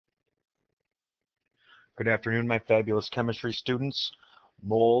Good afternoon, my fabulous chemistry students.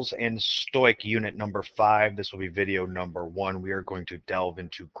 Moles and Stoich unit number 5. This will be video number 1. We are going to delve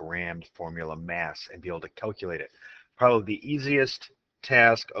into gram formula mass and be able to calculate it. Probably the easiest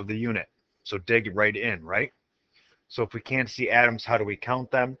task of the unit. So dig right in, right? So if we can't see atoms, how do we count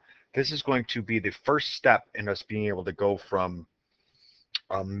them? This is going to be the first step in us being able to go from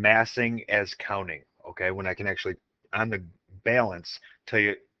massing as counting, okay? When I can actually, on the balance, tell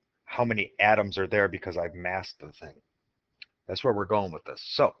you how many atoms are there because I've massed the thing. That's where we're going with this.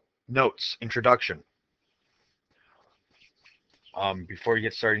 So, notes, introduction. Before you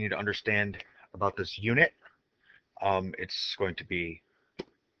get started, you need to understand about this unit. It's going to be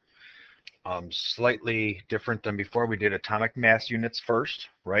slightly different than before. We did atomic mass units first,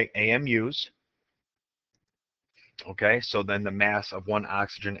 right? AMUs. Okay, so then the mass of one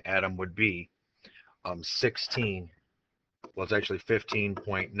oxygen atom would be 16. Well, it's actually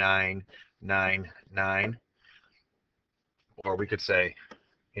 15.999, or we could say,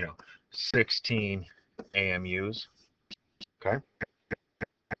 16 AMUs. Okay.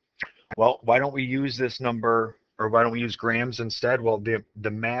 Well, why don't we use this number, or why don't we use grams instead? Well, the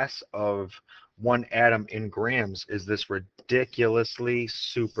mass of one atom in grams is this ridiculously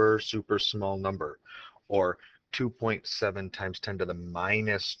super small number, or 2.7 times 10 to the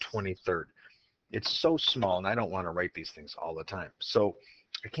minus 23rd. It's so small, and I don't want to write these things all the time. So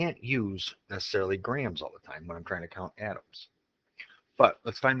I can't use necessarily grams all the time when I'm trying to count atoms. But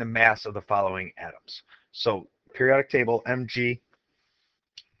let's find the mass of the following atoms. So periodic table, Mg.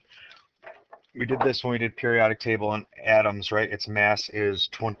 We did this when we did periodic table on atoms, right? Its mass is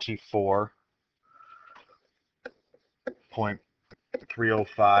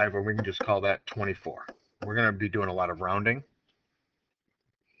 24.305, or we can just call that 24. We're going to be doing a lot of rounding.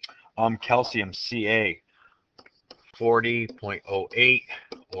 Calcium, Ca, 40.08,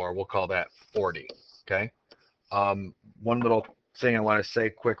 or we'll call that 40, okay? One little thing I want to say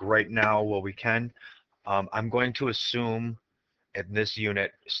quick right now while we can. I'm going to assume in this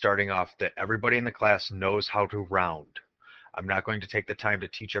unit, starting off, that everybody in the class knows how to round. I'm not going to take the time to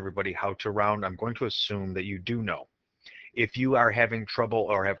teach everybody how to round. I'm going to assume that you do know. If you are having trouble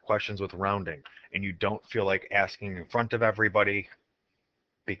or have questions with rounding and you don't feel like asking in front of everybody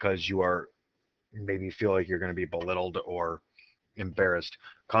because you are maybe feel like you're going to be belittled or embarrassed,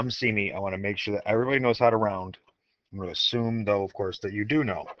 come see me. I want to make sure that everybody knows how to round. I'm going to assume, though, of course, that you do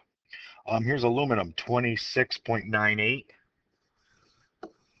know. Here's aluminum, 26.98.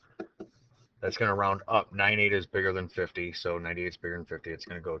 That's going to round up. 98 is bigger than 50, so 98 is bigger than 50. It's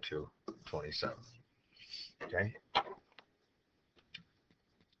going to go to 27. Okay.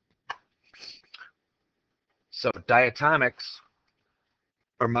 So diatomics,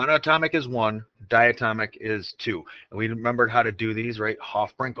 or monatomic is 1, diatomic is 2. And we remembered how to do these, right?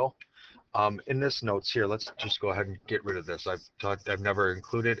 Hofbrinkel. In this notes here, let's just go ahead and get rid of this. I've never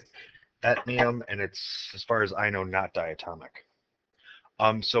included etnium, and it's, as far as I know, not diatomic.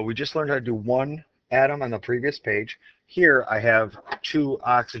 So we just learned how to do one atom on the previous page. Here I have 2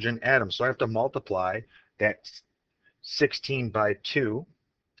 oxygen atoms, so I have to multiply that 16 by 2.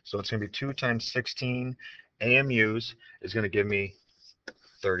 So it's going to be 2 times 16 AMUs is going to give me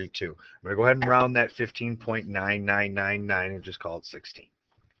 32. I'm going to go ahead and round that 15.9999 and just call it 16.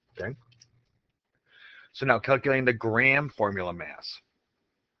 Okay. So now calculating the gram formula mass.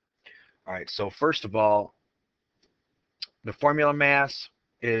 All right, so first of all, the formula mass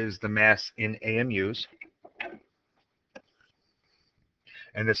is the mass in AMUs.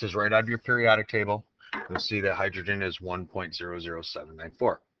 And this is right out of your periodic table. You'll see that hydrogen is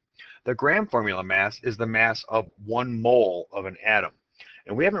 1.00794. The gram formula mass is the mass of 1 mole of an atom.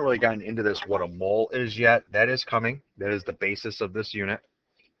 And we haven't really gotten into this, what a mole is yet. That is coming. That is the basis of this unit.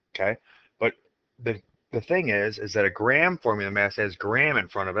 Okay. But the thing is that a gram formula mass has gram in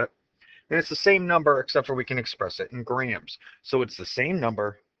front of it. And it's the same number, except for we can express it in grams. So it's the same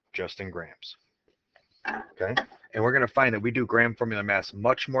number, just in grams. Okay? And we're going to find that we do gram formula mass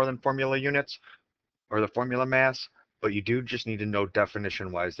much more than formula units, or the formula mass, but you do just need to know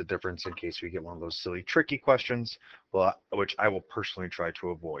definition-wise the difference in case we get one of those silly, tricky questions, which I will personally try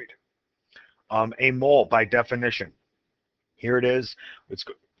to avoid. A mole, by definition. Here it is. Let's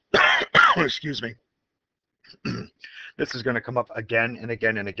go. Excuse me. This is going to come up again and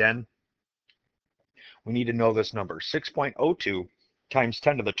again and again. We need to know this number, 6.02 times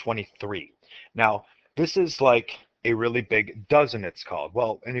 10 to the 23. Now, this is like a really big dozen, it's called.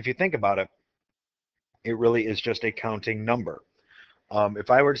 Well, and if you think about it, it really is just a counting number. If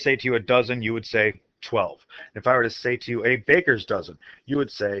I were to say to you a dozen, you would say 12. If I were to say to you a baker's dozen, you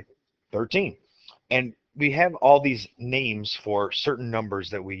would say 13. And we have all these names for certain numbers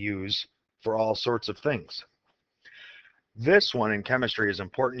that we use for all sorts of things. This one in chemistry is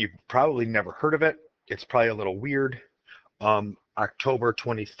important. You've probably never heard of it. It's probably a little weird. October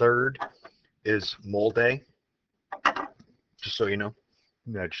 23rd is Mole Day, just so you know.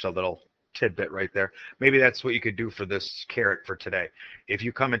 Yeah, just a little tidbit right there. Maybe that's what you could do for this carrot for today. If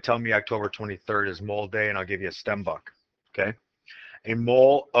you come and tell me October 23rd is Mole Day, and I'll give you a stem buck. Okay? A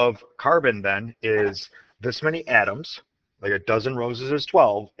mole of carbon then is this many atoms. Like a dozen roses is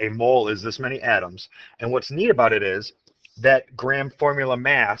 12. A mole is this many atoms. And what's neat about it is that gram formula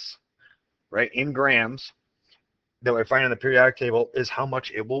mass, right, in grams, that I find on the periodic table is how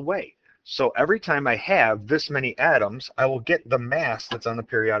much it will weigh. So every time I have this many atoms, I will get the mass that's on the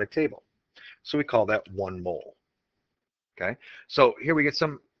periodic table. So we call that 1 mole. Okay, so here we get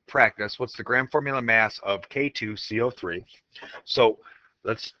some practice. What's the gram formula mass of K2CO3? So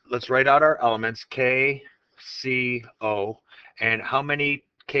let's write out our elements, K, C, O. And how many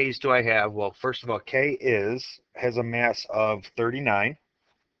K's do I have? Well, first of all, K has a mass of 39.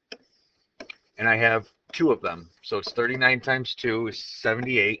 And I have 2 of them. So it's 39 times 2 is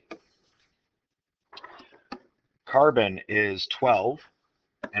 78. Carbon is 12,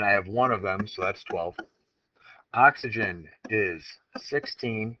 and I have 1 of them, so that's 12. Oxygen is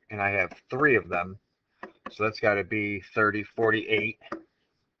 16, and I have 3 of them, so that's got to be 30, 48.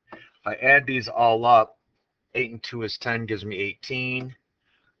 If I add these all up, 8 and 2 is 10, gives me 18.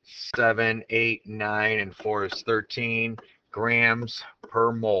 7, 8, 9, and 4 is 13 grams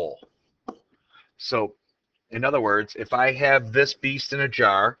per mole. So, in other words, if I have this beast in a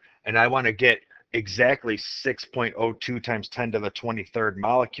jar, and I want to get exactly 6.02 times 10 to the 23rd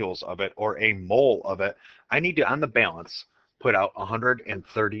molecules of it, or a mole of it, I need to, on the balance, put out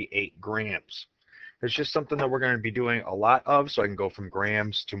 138 grams. It's just something that we're going to be doing a lot of, so I can go from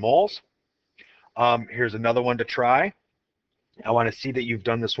grams to moles. Here's another one to try. I want to see that you've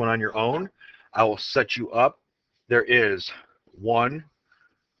done this one on your own. I will set you up. There is 1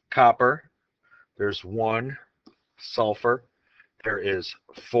 copper. There's 1 sulfur. There is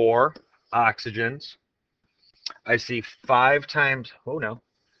 4 oxygens. I see 5 times,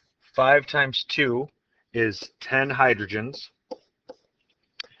 5 times 2 is 10 hydrogens.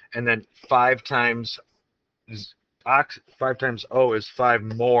 And then 5 times O is 5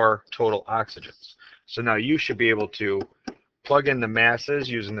 more total oxygens. So now you should be able to plug in the masses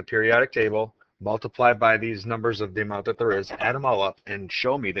using the periodic table, multiply by these numbers of the amount that there is, add them all up, and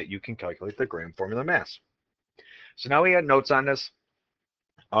show me that you can calculate the gram formula mass. So now we had notes on this.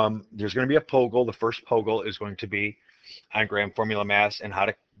 There's going to be a POGL. The first POGL is going to be on gram formula mass and how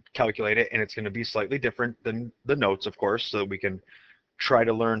to calculate it, and it's going to be slightly different than the notes, of course, so that we can try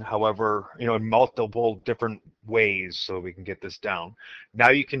to learn however, in multiple different ways so we can get this down. Now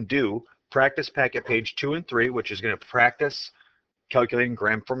you can do practice packet page 2 and 3, which is going to practice calculating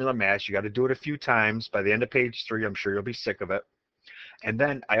gram formula mass. You got to do it a few times. By the end of page 3, I'm sure you'll be sick of it. And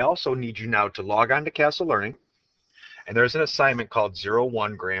then I also need you now to log on to Castle Learning, and there's an assignment called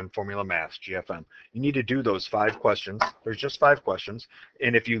 01 gram formula mass, GFM. You need to do those 5 questions. There's just 5 questions.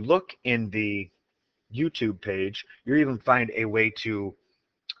 And if you look in the YouTube page, you'll even find a way to,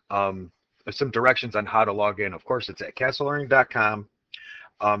 some directions on how to log in. Of course, it's at castlelearning.com.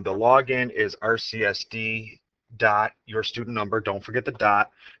 The login is rcsd dot your student number. Don't forget the dot.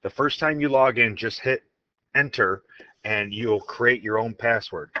 The first time you log in, just hit enter, and you'll create your own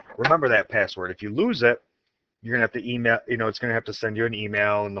password. Remember that password. If you lose it, you're going to have to email, it's going to have to send you an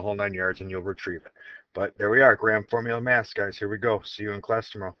email and the whole 9 yards, and you'll retrieve it. But there we are, gram formula mass, guys. Here we go. See you in class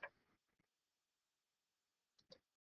tomorrow.